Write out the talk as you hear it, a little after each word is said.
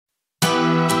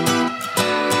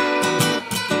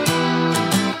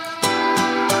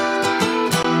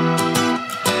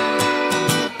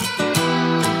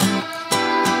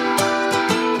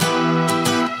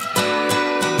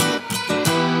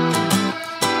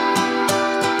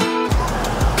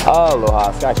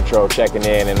Aloha, Sky Control checking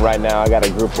in, and right now I got a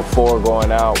group of 4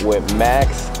 going out with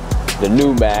Max, the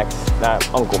new Max, not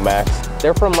Uncle Max.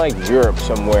 They're from like Europe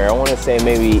somewhere. I want to say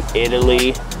maybe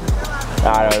Italy.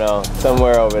 I don't know,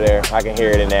 somewhere over there. I can hear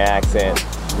it in their accent.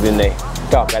 Then they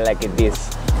talk like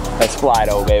this. Let's fly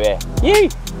though, baby. Yee!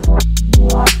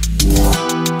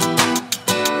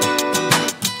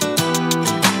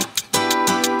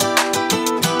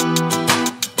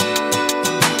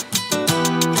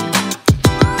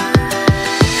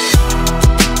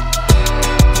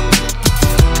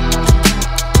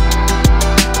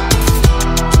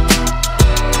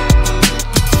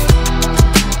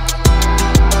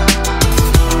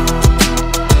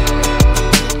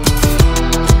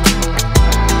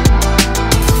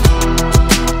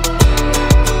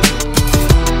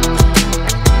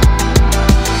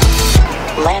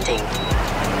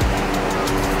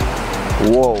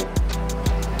 Whoa,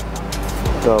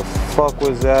 the fuck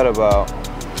was that about?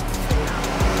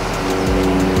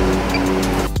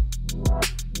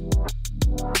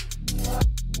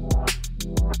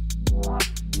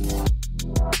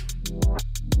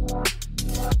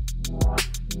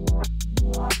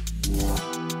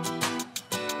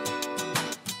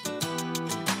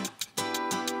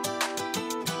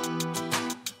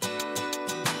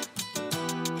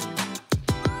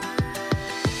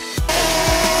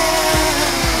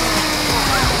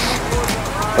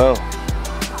 Oh,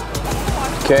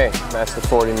 okay, that's the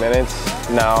 40 minutes.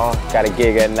 Now, got a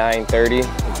gig at 9:30.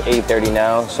 It's 8:30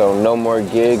 now, so no more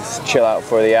gigs. Chill out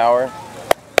for the hour.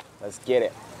 Let's get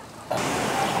it.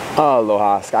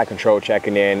 Aloha, Sky Control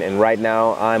checking in, and right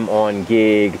now I'm on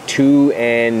gig 2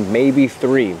 and maybe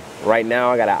 3. Right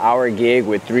now I got an hour gig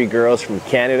with 3 girls from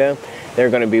Canada. They're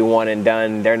gonna be one and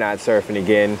done. They're not surfing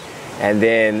again. And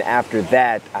then after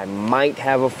that, I might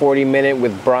have a 40-minute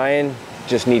with Brian.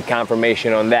 Just need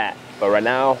confirmation on that. But right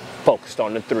now, focused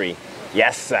on the 3.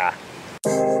 Yes, sir.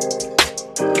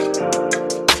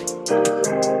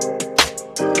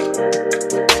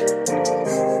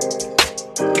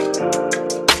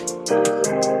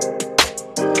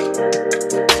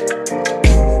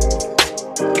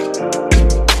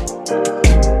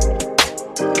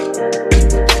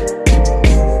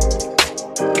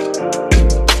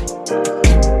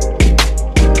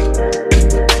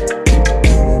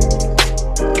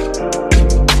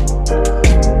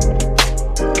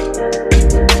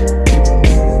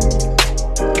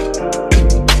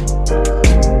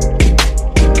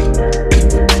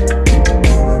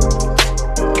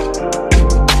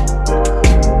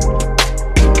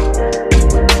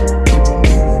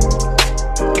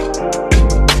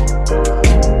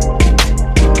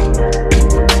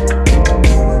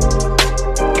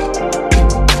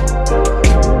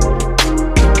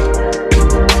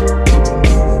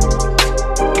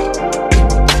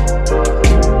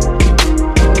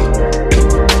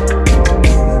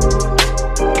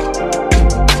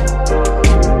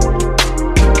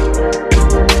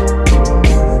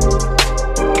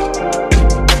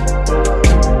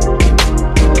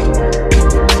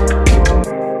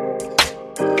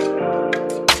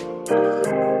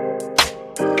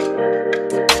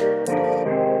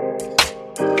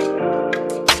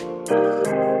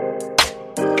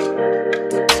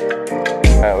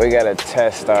 We gotta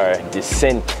test our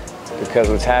descent, because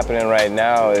what's happening right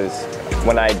now is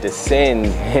when I descend,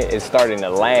 it's starting to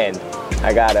land.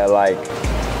 I gotta like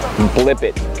blip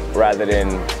it rather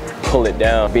than pull it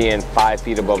down. Being 5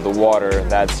 feet above the water,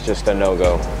 that's just a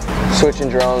no-go. Switching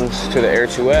drones to the Air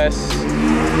 2S.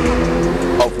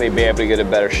 Hopefully be able to get a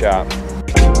better shot.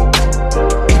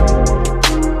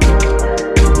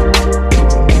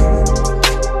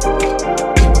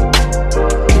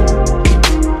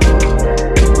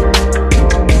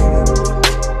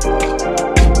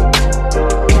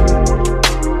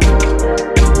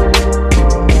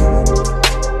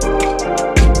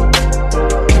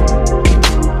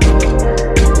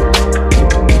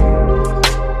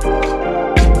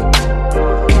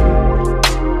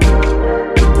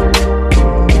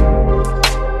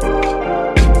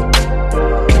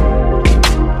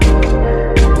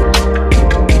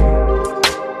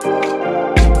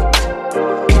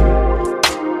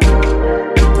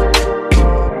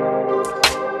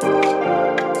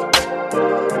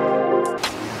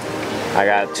 I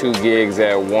got 2 gigs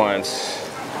at once,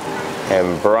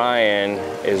 and Brian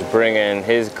is bringing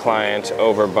his client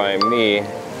over by me,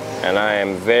 and I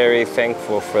am very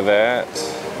thankful for that.